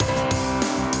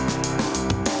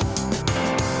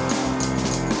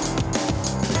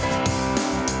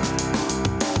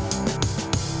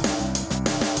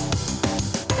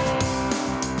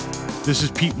This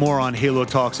is Pete Moore on Halo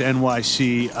Talks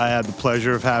NYC. I have the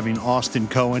pleasure of having Austin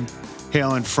Cohen,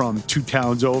 hailing from two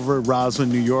towns over, Roslyn,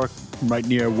 New York, right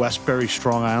near Westbury,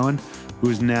 Strong Island, who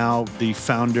is now the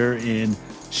founder and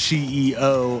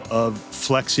CEO of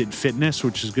FlexIt Fitness,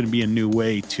 which is going to be a new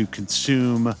way to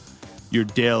consume your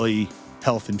daily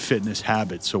health and fitness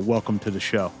habits. So welcome to the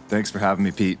show. Thanks for having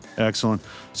me, Pete. Excellent.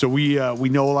 So we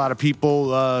know a lot of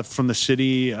people from the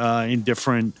city in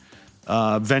different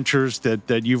ventures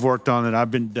that you've worked on,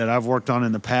 that I've worked on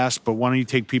in the past. But why don't you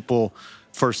take people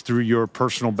first through your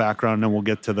personal background, and then we'll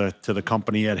get to the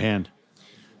company at hand.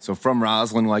 So from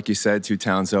Roslyn, like you said, two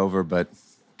towns over, but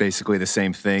basically the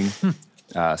same thing.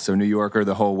 So New Yorker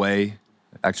the whole way.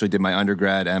 Actually did my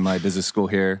undergrad and my business school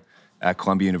here at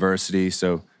Columbia University.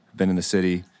 So I've been in the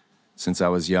city since I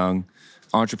was young.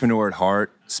 Entrepreneur at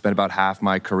heart. Spent about half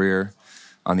my career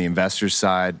on the investor's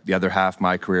side, the other half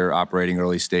my career operating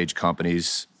early stage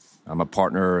companies. I'm a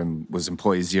partner and was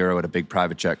employee zero at a big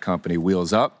private jet company,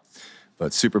 Wheels Up,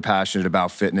 but super passionate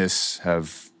about fitness,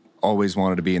 have always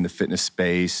wanted to be in the fitness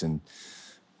space. And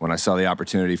when I saw the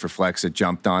opportunity for FlexIt,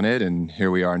 jumped on it, and here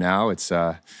we are now. It's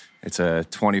a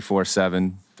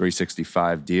 24/7,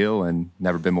 365 deal, and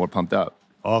never been more pumped up.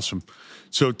 Awesome.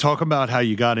 So talk about how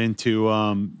you got into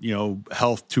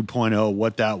Health 2.0,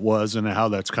 what that was, and how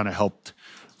that's kind of helped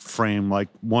frame, like,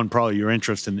 one, probably your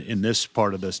interest in this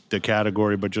part of the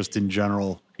category, but just in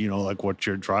general, like what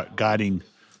your guiding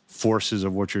forces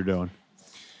of what you're doing.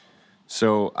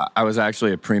 So I was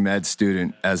actually a pre-med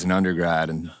student as an undergrad,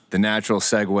 and the natural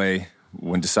segue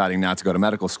when deciding not to go to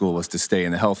medical school was to stay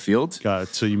in the health field. Got it.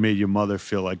 So you made your mother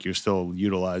feel like you're still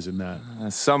utilizing that.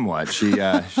 Somewhat.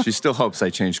 She still hopes I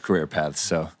change career paths.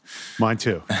 So mine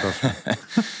too.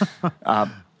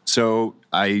 So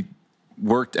I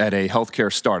worked at a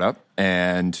healthcare startup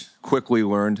and quickly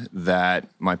learned that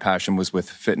my passion was with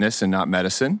fitness and not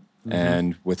medicine,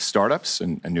 and with startups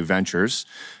and new ventures,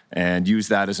 and used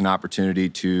that as an opportunity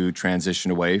to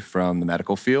transition away from the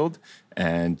medical field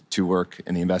and to work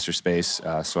in the investor space.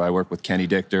 So I work with Kenny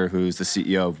Dichter, who's the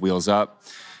CEO of Wheels Up,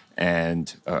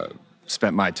 and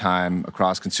spent my time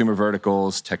across consumer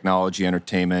verticals, technology,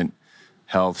 entertainment,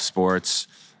 health, sports,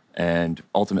 and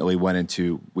ultimately went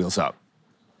into Wheels Up.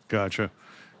 Gotcha.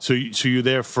 So you're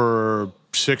there for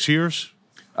 6 years?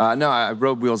 No, I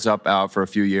rode Wheels Up out for a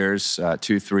few years,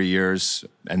 2-3 years,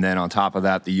 and then on top of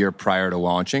that, the year prior to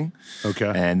launching. Okay.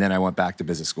 And then I went back to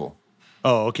business school.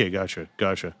 Oh, okay, gotcha.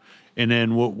 And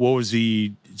then what was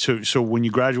so when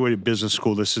you graduated business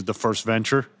school, this is the first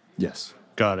venture? Yes.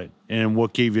 Got it. And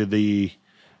what gave you the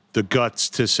guts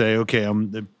to say, okay,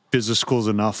 the business school's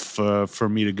enough for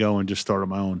me to go and just start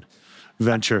my own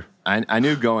venture? I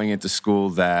knew going into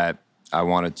school that I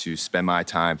wanted to spend my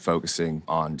time focusing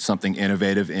on something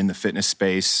innovative in the fitness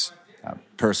space.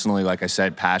 Personally, like I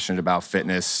said, passionate about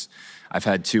fitness. I've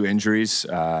had 2 injuries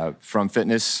from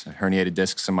fitness, herniated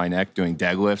discs in my neck doing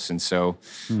deadlifts, and so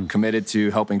committed to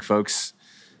helping folks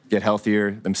get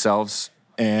healthier themselves.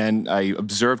 And I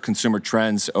observed consumer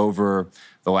trends over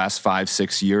the last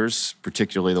 5-6 years,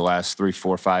 particularly the last 3,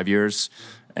 4, 5 years.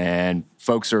 And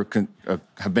folks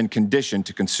have been conditioned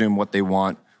to consume what they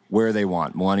want, where they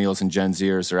want. Millennials and Gen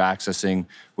Zers are accessing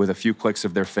with a few clicks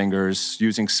of their fingers,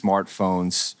 using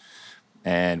smartphones.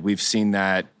 And we've seen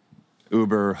that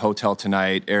Uber, Hotel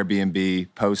Tonight, Airbnb,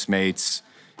 Postmates.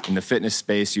 In the fitness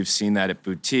space, you've seen that at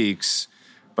boutiques.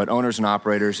 But owners and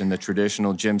operators in the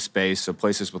traditional gym space, so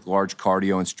places with large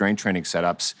cardio and strength training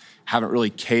setups, haven't really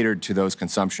catered to those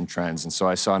consumption trends. And so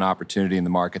I saw an opportunity in the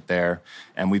market there,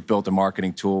 and we've built a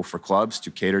marketing tool for clubs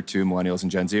to cater to millennials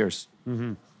and Gen Zers.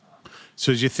 Mm-hmm.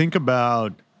 So as you think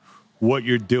about what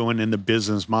you're doing in the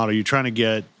business model, you're trying to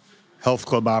get health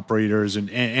club operators and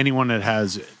anyone that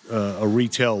has a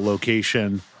retail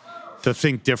location to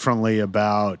think differently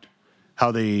about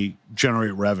how they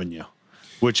generate revenue,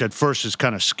 which at first is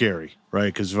kind of scary,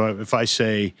 right? Because if I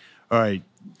say, all right,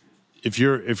 if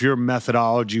your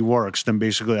methodology works, then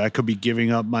basically I could be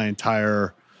giving up my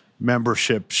entire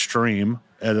membership stream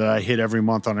that I hit every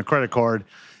month on a credit card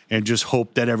and just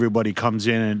hope that everybody comes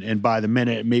in and by the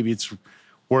minute, maybe it's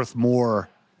worth more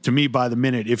to me by the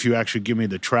minute if you actually give me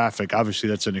the traffic. Obviously,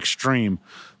 that's an extreme.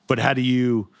 But how do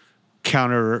you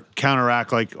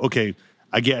counteract, like, okay,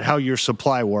 I get how your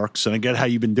supply works and I get how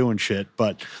you've been doing shit,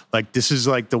 but like this is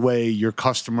like the way your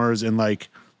customers and like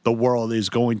the world is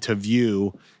going to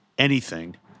view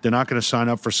anything. They're not going to sign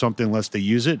up for something unless they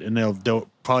use it, and they'll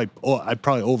probably I'd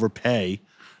probably overpay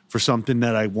for something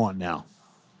that I want now.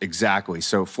 Exactly.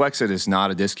 So FlexIt is not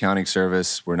a discounting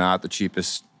service. We're not the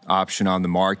cheapest option on the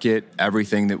market.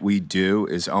 Everything that we do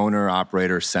is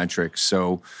owner-operator-centric.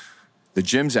 So the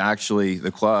gyms, actually,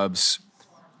 the clubs,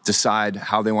 decide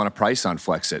how they want to price on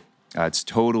FlexIt. It's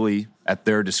totally at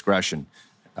their discretion,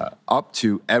 up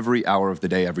to every hour of the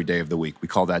day, every day of the week. We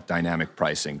call that dynamic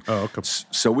pricing. Oh, okay.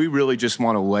 So we really just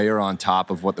want to layer on top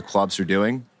of what the clubs are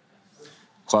doing.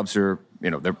 Clubs are,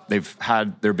 they've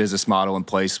had their business model in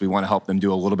place. We want to help them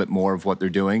do a little bit more of what they're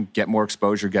doing, get more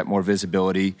exposure, get more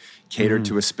visibility, cater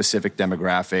to a specific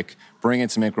demographic, bring in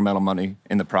some incremental money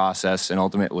in the process, and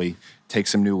ultimately take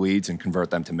some new leads and convert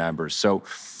them to members. So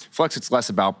FlexIt's less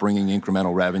about bringing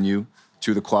incremental revenue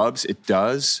to the clubs. It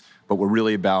does, but we're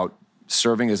really about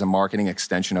serving as a marketing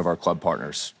extension of our club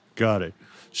partners. Got it.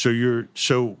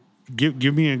 So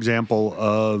give me an example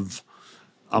of,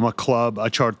 I'm a club, I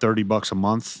charge $30 a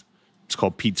month. It's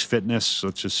called Pete's Fitness.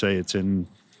 Let's just say it's in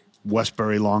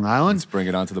Westbury, Long Island. Let's bring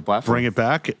it onto the platform. Bring it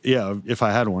back. Yeah, if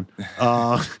I had one.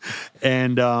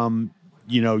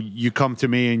 You come to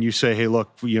me and you say, hey,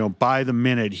 look, by the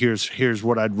minute, here's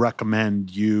what I'd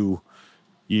recommend you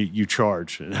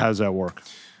charge. How does that work?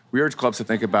 We urge clubs to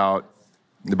think about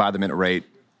the by the minute rate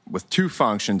with two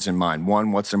functions in mind.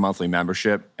 One, what's their monthly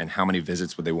membership and how many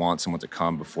visits would they want someone to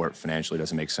come before it financially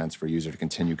doesn't make sense for a user to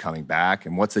continue coming back?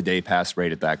 And what's the day pass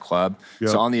rate at that club? Yep.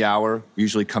 So on the hour, we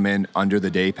usually come in under the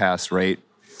day pass rate.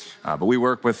 But we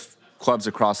work with clubs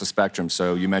across the spectrum.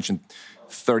 So you mentioned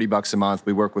 $30 a month.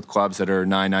 We work with clubs that are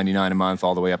 $9.99 a month,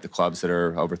 all the way up to clubs that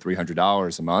are over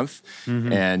 $300 a month.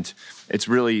 Mm-hmm. And it's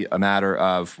really a matter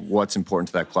of what's important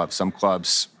to that club. Some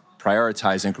clubs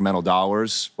prioritize incremental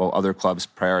dollars, while other clubs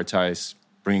prioritize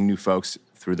bringing new folks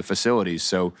through the facilities.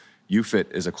 So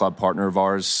UFit is a club partner of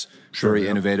ours, very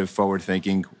innovative,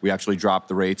 forward-thinking. We actually dropped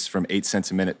the rates from 8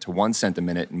 cents a minute to 1 cent a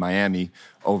minute in Miami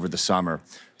over the summer.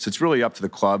 So it's really up to the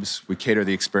clubs. We cater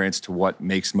the experience to what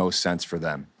makes most sense for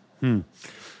them.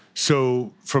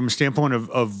 So from a standpoint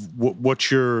of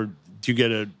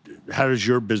how does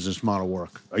your business model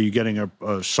work? Are you getting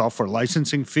a software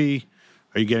licensing fee?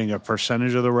 Are you getting a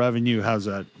percentage of the revenue? How's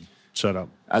that set up?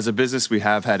 As a business, we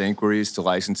have had inquiries to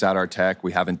license out our tech.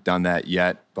 We haven't done that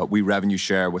yet, but we revenue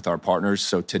share with our partners.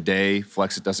 So today,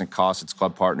 FlexIt doesn't cost its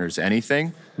club partners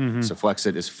anything. Mm-hmm. So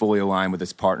FlexIt is fully aligned with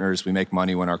its partners. We make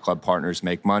money when our club partners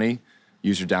make money.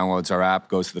 User downloads our app,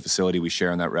 goes to the facility, we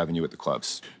share in that revenue with the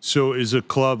clubs. So is a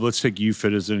club, let's take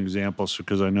UFit as an example,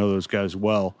 because I know those guys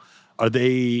well. Are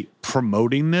they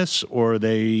promoting this, or are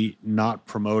they not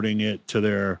promoting it to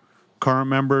their current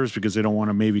members because they don't want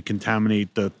to maybe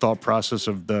contaminate the thought process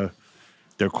of their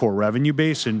core revenue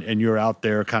base, and you're out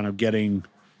there kind of getting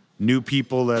new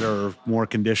people that are more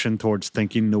conditioned towards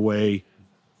thinking the way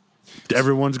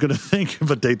everyone's going to think,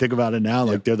 but they think about it now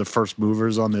like they're the first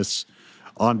movers on this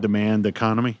on-demand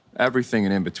economy? Everything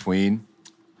and in between.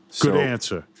 Good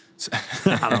answer.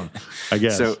 I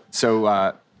guess.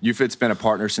 So UFit's been a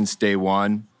partner since day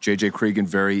one. JJ Cregan,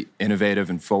 very innovative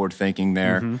and forward-thinking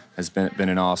there, has been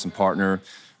an awesome partner.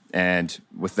 And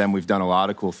with them, we've done a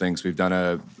lot of cool things. We've done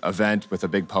an event with a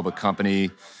big public company.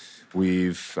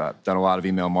 We've done a lot of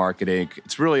email marketing.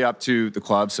 It's really up to the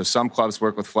clubs. So some clubs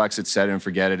work with FlexIt, set it and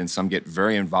forget it, and some get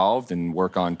very involved and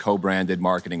work on co-branded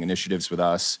marketing initiatives with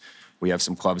us. We have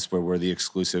some clubs where we're the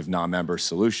exclusive non-member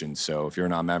solution. So if you're a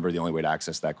non-member, the only way to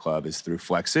access that club is through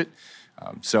FlexIt.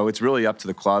 So it's really up to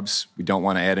the clubs. We don't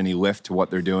want to add any lift to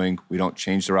what they're doing. We don't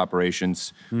change their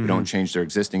operations. We don't change their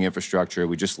existing infrastructure.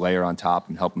 We just layer on top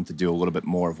and help them to do a little bit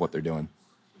more of what they're doing.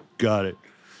 Got it.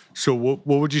 So what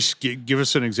would you give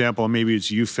us an example? Maybe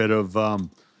it's UFit of,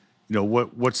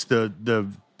 what's the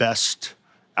best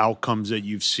outcomes that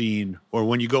you've seen, or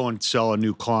when you go and sell a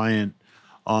new client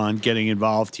on getting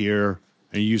involved here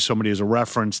and you use somebody as a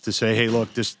reference to say, hey,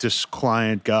 look, this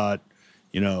client got,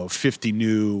 50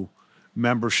 new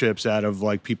memberships out of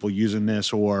like people using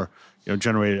this, or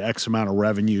generated X amount of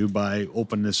revenue by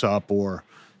opening this up, or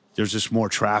there's just more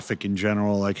traffic in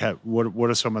general. Like, what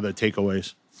are some of the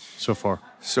takeaways so far?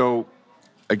 So,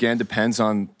 again, depends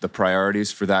on the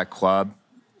priorities for that club.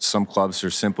 Some clubs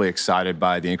are simply excited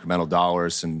by the incremental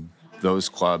dollars, and those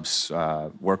clubs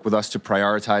work with us to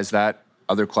prioritize that.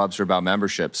 Other clubs are about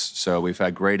memberships. So we've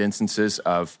had great instances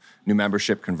of new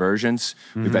membership conversions.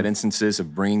 We've had instances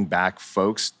of bringing back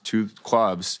folks to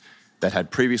clubs that had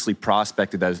previously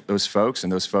prospected those folks,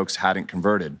 and those folks hadn't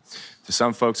converted. To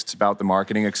some folks, it's about the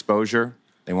marketing exposure.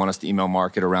 They want us to email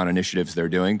market around initiatives they're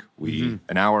doing. We,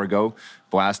 an hour ago,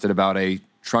 blasted about a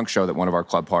trunk show that one of our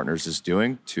club partners is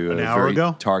doing to an hour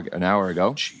ago.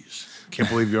 Jeez. Can't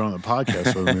believe you're on the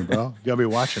podcast with me, bro. You got to be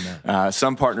watching that.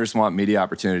 Some partners want media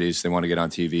opportunities. They want to get on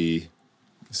TV,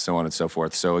 so on and so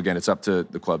forth. So, again, it's up to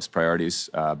the club's priorities.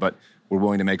 But we're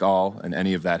willing to make all and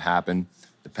any of that happen,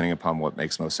 depending upon what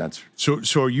makes most sense. So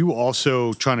are you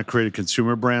also trying to create a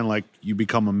consumer brand? Like, you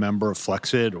become a member of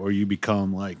FlexIt, or you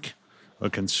become like a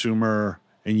consumer,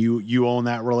 and you own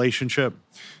that relationship?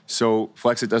 So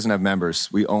FlexIt doesn't have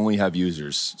members. We only have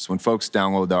users. So when folks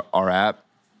download our app,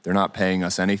 they're not paying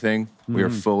us anything. We are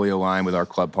fully aligned with our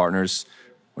club partners.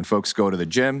 When folks go to the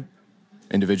gym,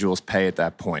 individuals pay at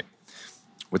that point.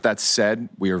 With that said,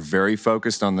 we are very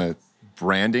focused on the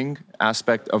branding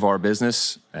aspect of our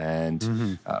business.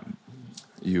 And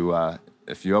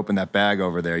if you open that bag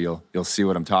over there, you'll see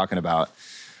what I'm talking about.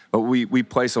 But we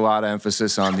place a lot of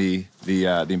emphasis on the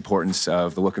importance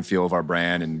of the look and feel of our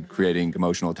brand and creating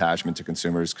emotional attachment to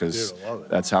consumers, because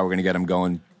that's how we're going to get them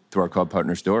going through our club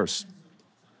partners' doors.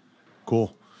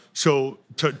 Cool. So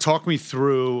talk me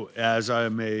through, as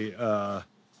I'm a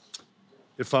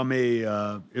if I'm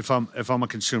a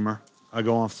consumer, I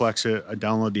go on FlexIt, I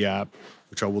download the app,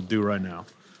 which I will do right now,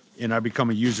 and I become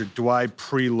a user. Do I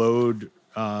preload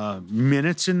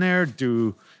minutes in there?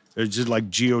 Is just like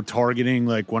geo-targeting,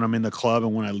 like when I'm in the club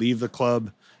and when I leave the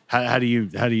club? How do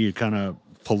you kind of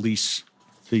police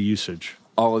the usage?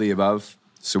 All of the above.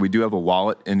 So we do have a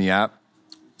wallet in the app.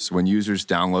 So when users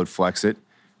download FlexIt,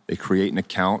 they create an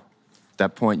account. At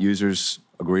that point, users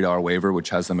agree to our waiver,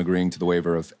 which has them agreeing to the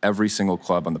waiver of every single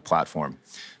club on the platform.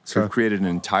 So we've created an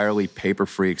entirely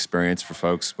paper-free experience for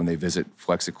folks when they visit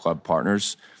FlexIt Club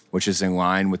partners, which is in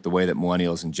line with the way that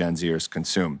millennials and Gen Zers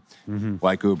consume.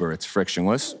 Like Uber, it's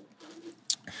frictionless.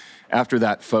 After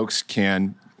that, folks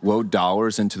can load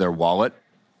dollars into their wallet.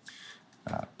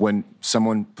 When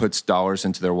someone puts dollars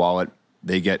into their wallet,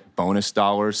 they get bonus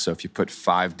dollars. So if you put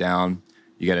 5 down,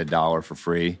 you get $1 for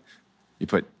free. You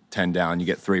put 10 down, you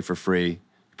get 3 for free.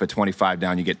 You put 25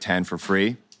 down, you get 10 for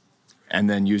free. And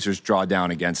then users draw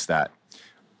down against that.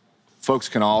 Folks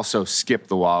can also skip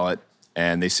the wallet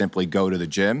and they simply go to the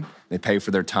gym. They pay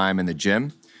for their time in the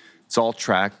gym. It's all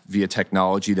tracked via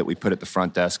technology that we put at the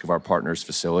front desk of our partners'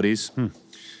 facilities.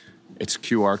 It's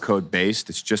QR code based.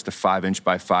 It's just a 5-inch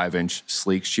by 5-inch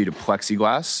sleek sheet of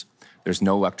plexiglass. There's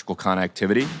no electrical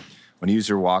connectivity. When a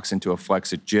user walks into a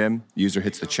FlexIt gym, the user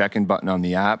hits the check-in button on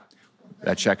the app.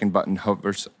 That check-in button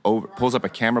pulls up a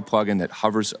camera plugin that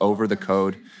hovers over the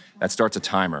code. That starts a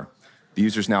timer. The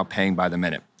user's now paying by the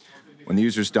minute. When the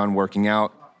user's done working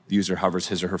out, the user hovers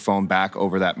his or her phone back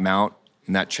over that mount,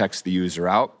 and that checks the user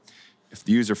out. If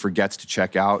the user forgets to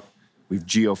check out, we've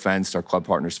geo-fenced our club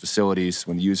partners' facilities.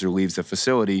 When the user leaves the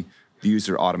facility, the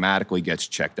user automatically gets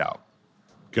checked out.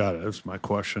 Got it. That's my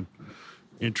question.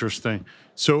 Interesting.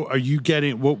 So are you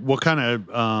getting, what kind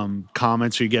of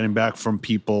comments are you getting back from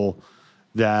people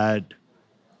that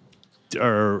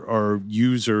are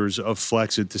users of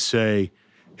FlexIt to say,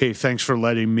 hey, thanks for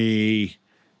letting me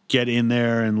get in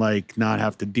there and like not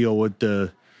have to deal with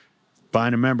the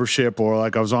buying a membership, or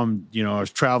like I was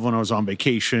traveling, I was on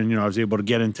vacation, I was able to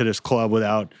get into this club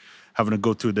without having to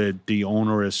go through the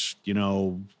onerous, I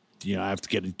have to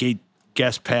get a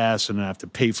guest pass and I have to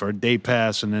pay for a day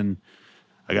pass, and then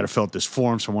I got to fill out this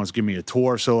form. Someone wants to give me a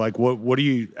tour. So like, what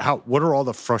are all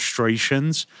the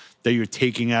frustrations that you're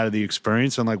taking out of the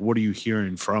experience? And like, what are you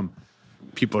hearing from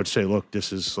people that say, look,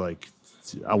 this is like,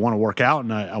 I want to work out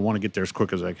and I want to get there as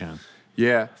quick as I can?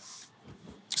 Yeah.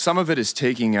 Some of it is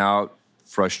taking out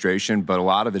frustration, but a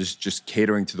lot of it is just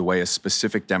catering to the way a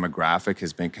specific demographic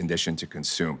has been conditioned to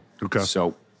consume. Okay.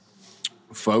 So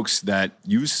folks that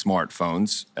use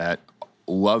smartphones, that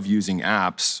love using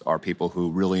apps, are people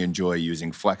who really enjoy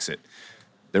using FlexIt.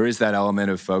 There is that element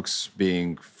of folks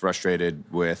being frustrated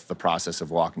with the process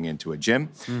of walking into a gym,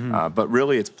 but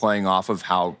really it's playing off of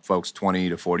how folks 20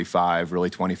 to 45, really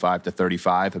 25 to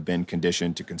 35 have been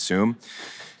conditioned to consume.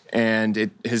 And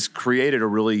it has created a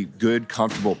really good,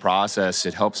 comfortable process.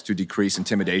 It helps to decrease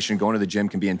intimidation. Going to the gym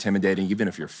can be intimidating even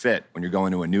if you're fit when you're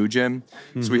going to a new gym.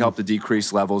 So we help to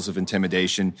decrease levels of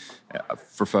intimidation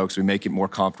for folks. We make it more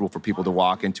comfortable for people to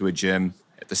walk into a gym.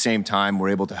 At the same time, we're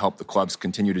able to help the clubs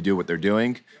continue to do what they're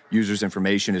doing. Users'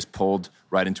 information is pulled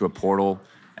right into a portal,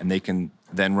 and they can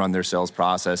then run their sales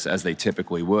process as they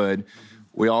typically would.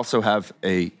 We also have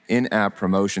a in-app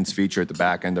promotions feature at the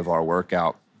back end of our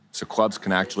workout. So clubs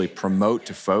can actually promote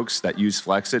to folks that use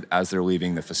FlexIt as they're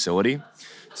leaving the facility.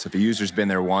 So if a user's been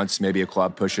there once, maybe a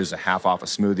club pushes a half off a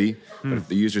smoothie. But if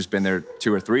the user's been there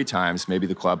 2 or 3 times, maybe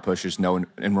the club pushes no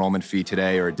enrollment fee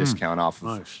today or a discount off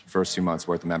of first 2 months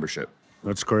worth of membership.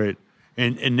 That's great.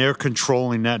 And they're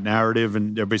controlling that narrative,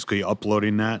 and they're basically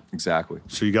uploading that. Exactly.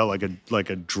 So you got like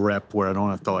a drep where I don't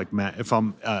have to if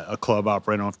I'm a club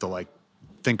operator, I don't have to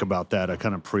think about that. I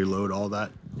kind of preload all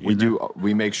that.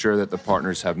 We make sure that the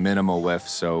partners have minimal lift,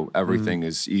 so everything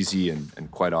is easy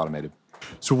and quite automated.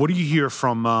 So what do you hear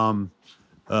from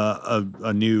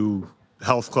a new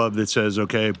health club that says,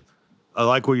 okay, I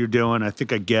like what you're doing, I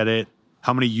think I get it,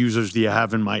 how many users do you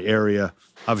have in my area?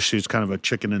 Obviously, it's kind of a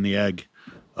chicken and the egg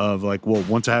of like, well,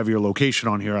 once I have your location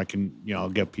on here, I can, I'll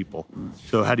get people.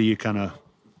 So how do you kind of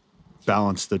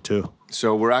balance the two?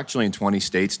 So we're actually in 20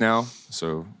 states now.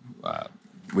 So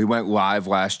we went live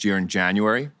last year in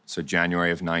January, so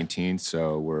January of 19.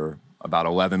 So we're about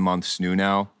 11 months new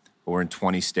now. We're in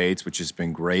 20 states, which has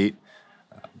been great.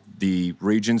 The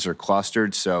regions are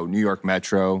clustered. So New York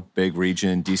Metro, big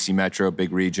region, DC Metro,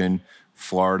 big region,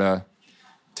 Florida,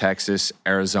 Texas,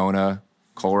 Arizona,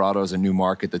 Colorado is a new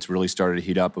market that's really started to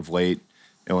heat up of late,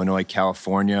 Illinois,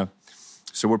 California.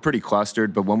 So we're pretty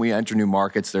clustered, but when we enter new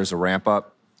markets, there's a ramp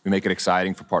up. We make it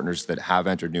exciting for partners that have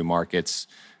entered new markets.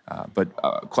 But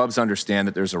clubs understand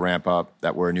that there's a ramp up,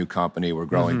 that we're a new company, we're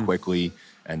growing quickly,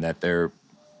 and that their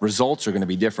results are going to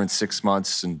be different 6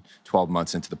 months and 12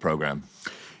 months into the program.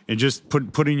 And just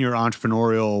putting your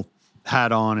entrepreneurial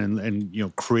hat on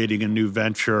and creating a new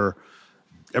venture,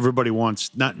 everybody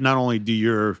wants, not only do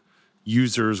your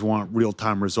users want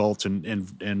real-time results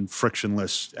and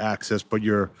frictionless access, but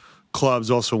your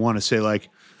clubs also want to say like,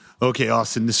 okay,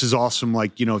 Austin, this is awesome.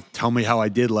 Like, tell me how I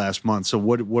did last month. So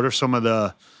what are some of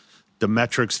the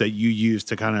metrics that you use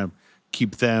to kind of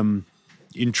keep them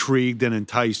intrigued and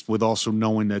enticed with also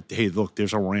knowing that, hey, look,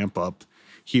 there's a ramp up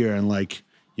here. And like,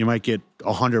 you might get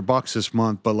 $100 this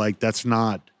month, but like, that's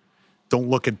not, don't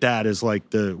look at that as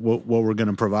like what we're going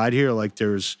to provide here. Like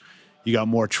you got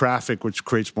more traffic, which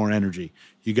creates more energy.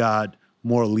 You got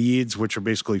more leads, which are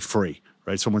basically free,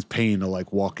 right? Someone's paying to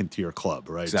like walk into your club,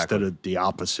 right? Exactly. Instead of the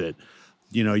opposite.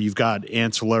 You've got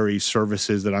ancillary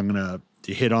services that I'm going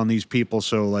to hit on these people.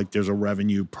 So like there's a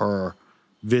revenue per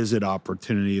visit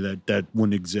opportunity that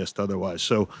wouldn't exist otherwise.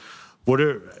 So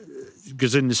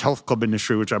because in this health club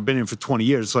industry, which I've been in for 20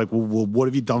 years, it's like, well, what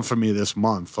have you done for me this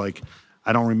month? Like,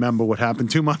 I don't remember what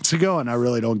happened 2 months ago, and I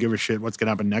really don't give a shit what's going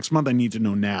to happen next month. I need to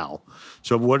know now.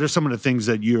 So what are some of the things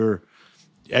that you're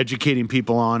educating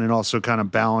people on and also kind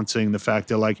of balancing the fact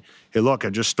that like, hey, look,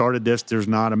 I just started this. There's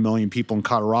not 1 million people in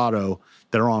Colorado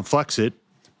that are on FlexIt,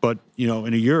 but,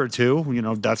 in a year or two,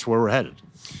 that's where we're headed.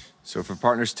 So for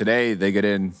partners today, they get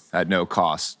in at no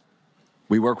cost.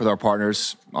 We work with our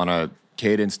partners on a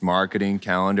cadenced marketing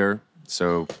calendar.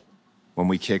 So when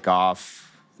we kick off,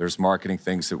 there's marketing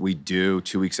things that we do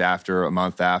 2 weeks after, a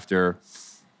month after.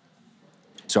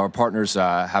 So our partners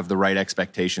have the right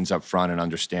expectations up front and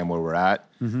understand where we're at.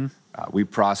 We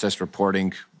process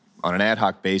reporting on an ad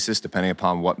hoc basis, depending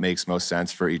upon what makes most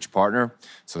sense for each partner.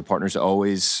 So the partner's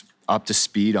always up to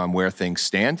speed on where things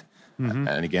stand.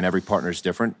 And again, every partner is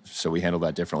different, so we handle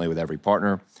that differently with every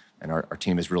partner. And our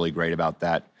team is really great about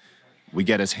that. We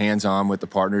get as hands-on with the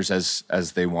partners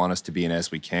as they want us to be and as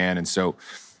we can. And so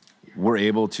we're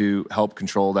able to help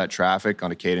control that traffic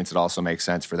on a cadence that also makes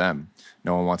sense for them.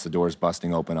 No one wants the doors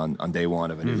busting open on day one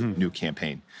of a new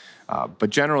campaign. But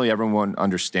generally, everyone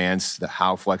understands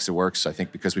how FlexIt works, I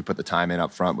think, because we put the time in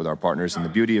up front with our partners. And the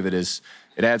beauty of it is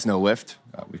it adds no lift.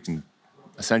 We can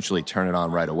essentially turn it on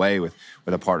right away with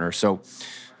a partner. So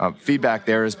feedback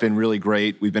there has been really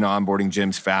great. We've been onboarding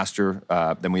gyms faster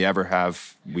than we ever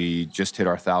have. We just hit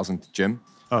our 1,000th gym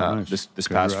nice. this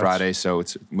past Friday, so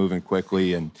it's moving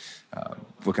quickly and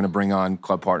looking to bring on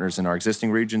club partners in our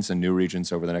existing regions and new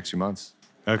regions over the next few months.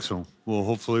 Excellent. Well,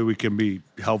 hopefully we can be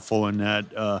helpful in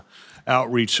that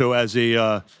outreach. So as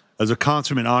a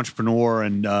consummate entrepreneur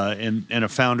and a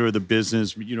founder of the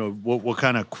business, what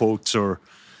kind of quotes or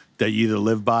that you either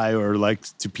live by or like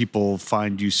do people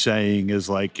find you saying is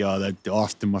like that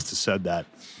Austin must have said that?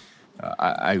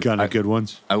 Kind of good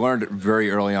ones. I learned very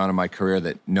early on in my career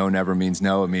that no never means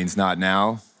no. It means not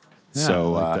now. Yeah,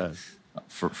 so I like that.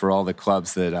 For all the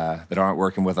clubs that aren't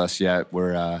working with us yet,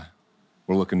 we're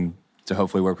looking to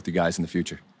hopefully work with you guys in the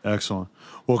future. Excellent.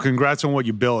 Well, congrats on what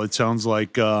you built. It sounds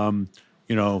like on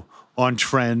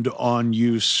trend, on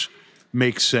use,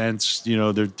 makes sense.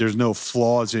 There's no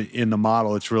flaws in the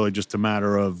model. It's really just a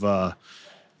matter of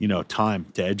time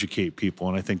to educate people,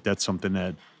 and I think that's something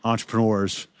that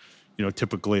entrepreneurs,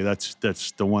 typically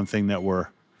that's the one thing that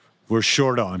we're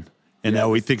short on, and that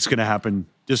we think is going to happen.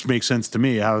 Just makes sense to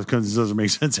me. How it doesn't make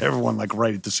sense to everyone like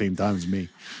right at the same time as me.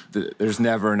 There's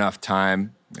never enough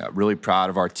time. Really proud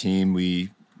of our team.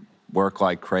 We work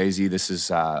like crazy. This is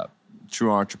true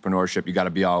entrepreneurship. You got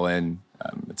to be all in.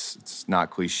 It's not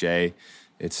cliche.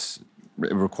 It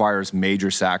requires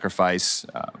major sacrifice.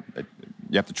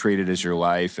 You have to treat it as your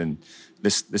life, and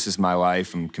this is my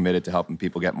life. I'm committed to helping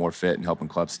people get more fit and helping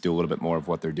clubs do a little bit more of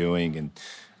what they're doing. And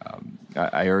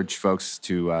I urge folks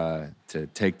to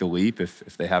take the leap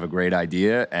if they have a great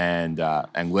idea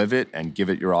and live it and give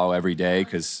it your all every day,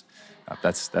 because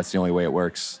that's the only way it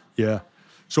works. Yeah.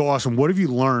 So awesome. What have you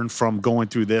learned from going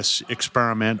through this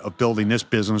experiment of building this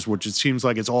business, which it seems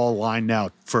like it's all aligned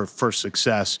now for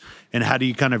success? And how do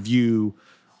you kind of view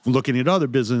looking at other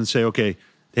business and say, okay,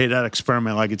 hey, that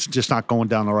experiment, like it's just not going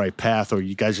down the right path, or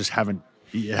you guys just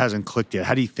it hasn't clicked yet?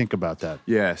 How do you think about that?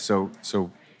 Yeah, so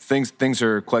things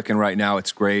are clicking right now.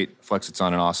 It's great. FlexIt's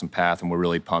on an awesome path, and we're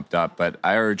really pumped up. But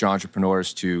I urge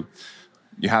entrepreneurs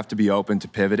you have to be open to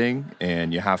pivoting,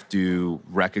 and you have to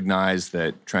recognize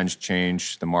that trends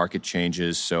change, the market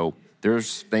changes. So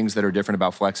there's things that are different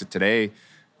about FlexIt today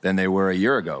than they were a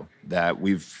year ago that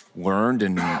we've learned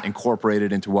and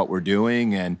incorporated into what we're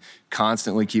doing, and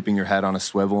constantly keeping your head on a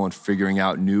swivel and figuring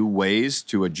out new ways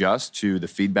to adjust to the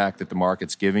feedback that the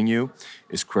market's giving you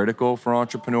is critical for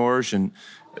entrepreneurs. And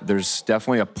there's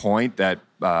definitely a point that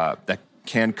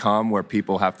can come where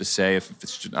people have to say, if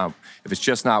it's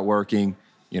just not working,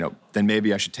 then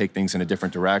maybe I should take things in a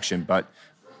different direction. But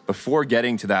before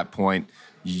getting to that point,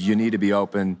 you need to be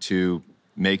open to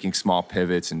making small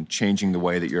pivots and changing the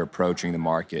way that you're approaching the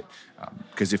market.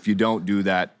 Because if you don't do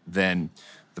that, then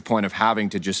the point of having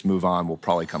to just move on will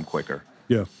probably come quicker.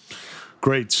 Yeah.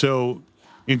 Great. So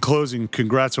in closing,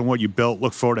 congrats on what you built.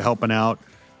 Look forward to helping out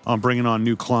on bringing on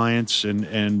new clients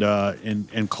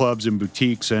and clubs and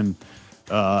boutiques. And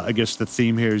I guess the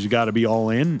theme here is you got to be all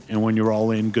in. And when you're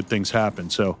all in, good things happen.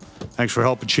 So thanks for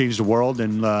helping change the world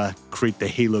and create the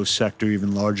Halo sector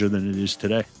even larger than it is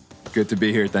today. Good to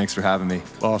be here. Thanks for having me.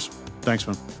 Awesome. Thanks,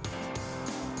 man.